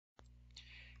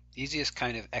The easiest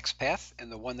kind of XPath,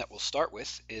 and the one that we'll start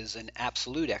with, is an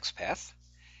absolute XPath.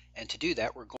 And to do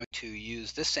that, we're going to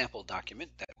use this sample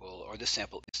document or this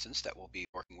sample instance that we'll be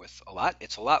working with a lot.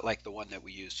 It's a lot like the one that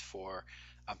we used for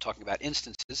talking about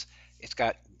instances. It's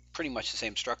got pretty much the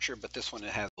same structure, but this one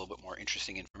it has a little bit more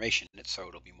interesting information in it, so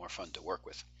it'll be more fun to work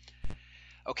with.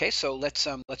 Okay, so let's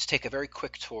take a very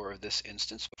quick tour of this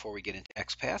instance before we get into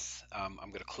XPath. I'm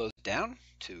going to close it down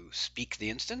to speak the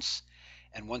instance.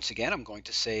 And once again, I'm going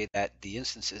to say that the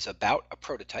instance is about a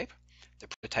prototype. The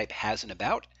prototype has an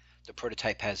about, the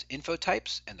prototype has info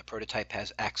types, and the prototype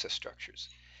has access structures.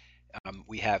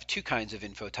 We have two kinds of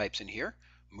info types in here,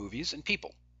 movies and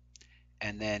people.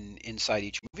 And then inside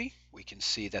each movie, we can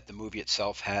see that the movie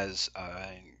itself has a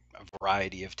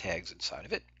variety of tags inside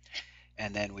of it.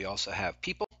 And then we also have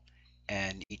people,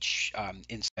 and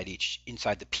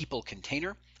inside the people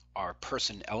container are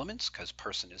person elements, because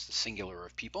person is the singular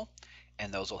of people,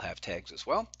 and those will have tags as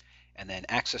well. And then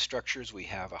access structures, we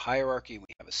have a hierarchy,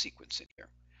 we have a sequence in here.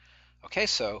 Okay,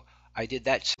 so I did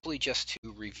that simply just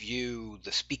to review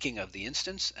the speaking of the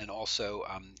instance, and also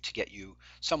to get you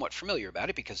somewhat familiar about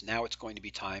it, because now it's going to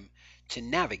be time to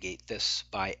navigate this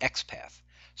by XPath.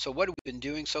 So what have we been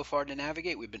doing so far to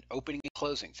navigate? We've been opening and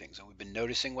closing things, and we've been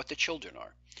noticing what the children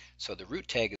are. So the root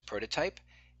tag is prototype,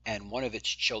 and one of its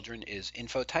children is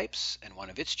info types, and one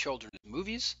of its children is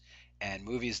movies, and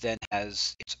movies then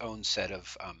has its own set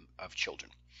of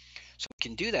children. So we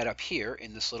can do that up here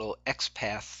in this little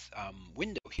XPath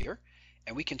window here,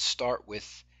 and we can start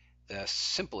with the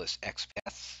simplest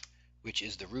XPath, which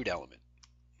is the root element.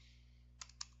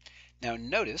 Now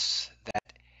notice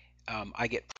that I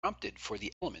get prompted for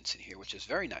the elements in here, which is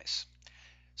very nice.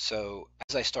 So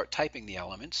as I start typing the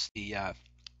elements, the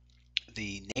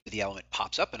name of the element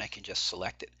pops up and I can just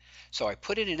select it. So I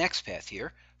put in an XPath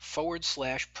here,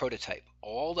 / prototype.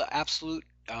 All the absolute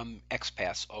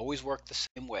XPaths always work the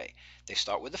same way. They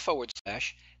start with a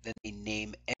 /, then they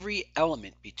name every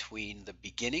element between the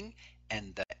beginning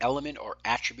and the element or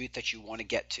attribute that you want to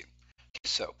get to. Okay,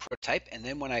 so prototype, and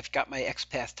then when I've got my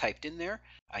XPath typed in there,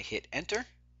 I hit enter, and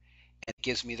it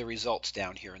gives me the results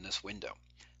down here in this window.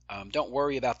 Don't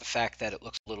worry about the fact that it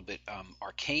looks a little bit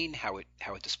arcane, how it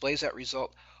displays that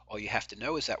result. All you have to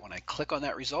know is that when I click on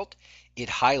that result, it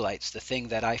highlights the thing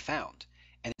that I found.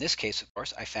 And in this case, of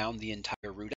course, I found the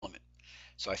entire root element.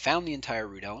 So I found the entire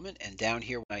root element, and down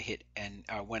here when I hit, and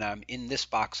when I'm in this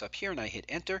box up here and I hit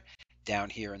enter, down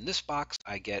here in this box,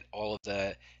 I get all of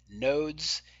the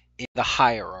nodes in the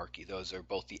hierarchy. Those are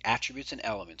both the attributes and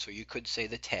elements, or you could say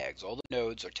the tags. All the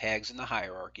nodes or tags in the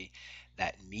hierarchy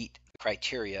that meet the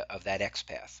criteria of that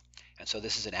XPath. And so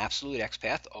this is an absolute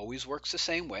XPath, always works the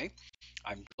same way.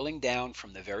 I'm drilling down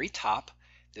from the very top.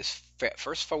 This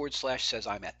first / says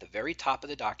I'm at the very top of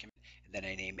the document, and then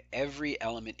I name every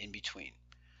element in between.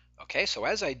 Okay, so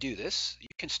as I do this, you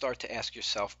can start to ask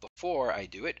yourself before I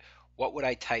do it, what would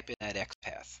I type in that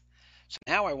XPath? So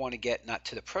now I want to get not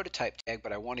to the prototype tag,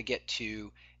 but I want to get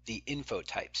to the info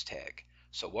types tag.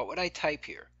 So what would I type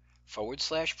here? /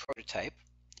 prototype.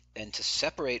 Then to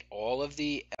separate all of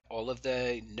the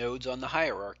nodes on the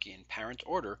hierarchy in parent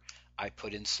order, I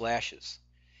put in slashes.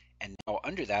 And now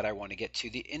under that, I want to get to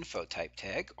the info type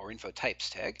tag or info types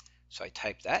tag. So I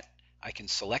type that. I can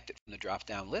select it from the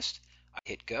drop-down list. I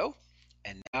hit go,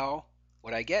 and now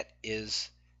what I get is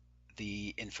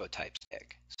the info types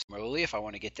tag. Similarly, if I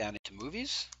want to get down into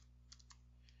movies,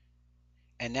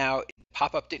 and now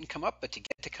pop-up didn't come up, but to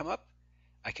get to come up,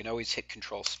 I can always hit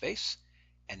Control Space,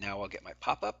 and now I'll get my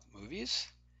pop-up movies,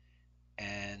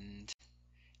 and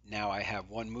now I have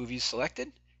one movie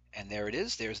selected, and there it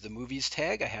is. There's the movies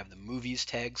tag. I have the movies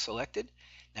tag selected.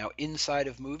 Now inside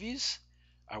of movies,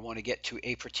 I want to get to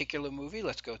a particular movie.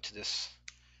 Let's go to this.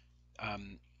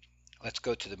 Let's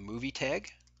go to the movie tag.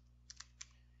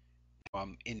 Now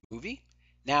I'm in movie.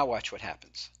 Now watch what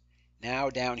happens. Now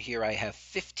down here I have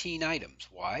 15 items.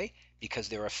 Why? Because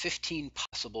there are 15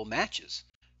 possible matches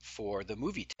for the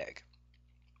movie tag.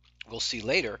 We'll see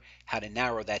later how to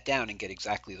narrow that down and get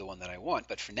exactly the one that I want.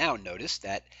 But for now, notice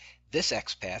that this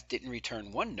XPath didn't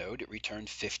return one node, it returned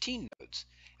 15 nodes.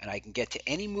 And I can get to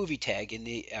any movie tag in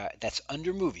the that's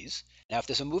under movies. Now, if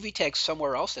there's a movie tag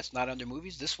somewhere else that's not under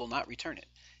movies, this will not return it.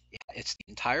 It's the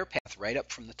entire path right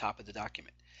up from the top of the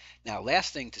document. Now,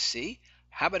 last thing to see,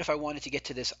 how about if I wanted to get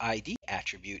to this ID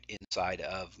attribute inside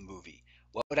of movie?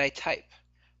 What would I type?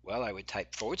 Well, I would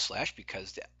type /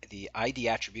 because the ID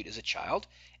attribute is a child.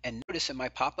 And notice in my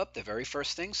pop-up, the very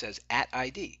first thing says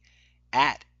 @ID.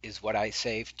 At is what I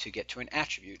save to get to an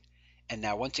attribute. And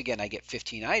now once again, I get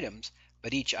 15 items,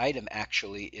 but each item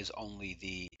actually is only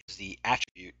the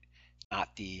attribute,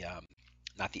 not the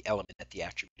element that the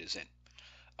attribute is in.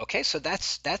 Okay, so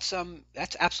that's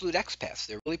absolute XPaths.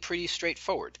 They're really pretty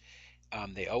straightforward.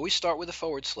 They always start with a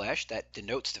forward slash that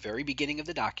denotes the very beginning of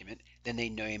the document. Then they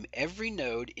name every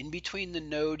node in between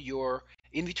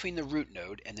in between the root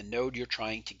node and the node you're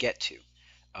trying to get to.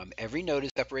 Every node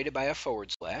is separated by a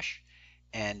forward slash,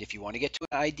 and if you want to get to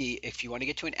an ID, if you want to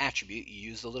get to an attribute, you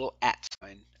use the little at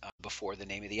sign before the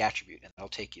name of the attribute, and that'll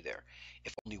take you there.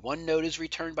 If only one node is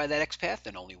returned by that XPath,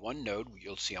 then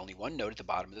you'll see only one node at the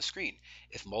bottom of the screen.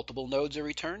 If multiple nodes are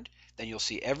returned, then you'll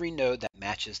see every node that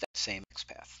matches that same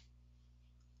XPath.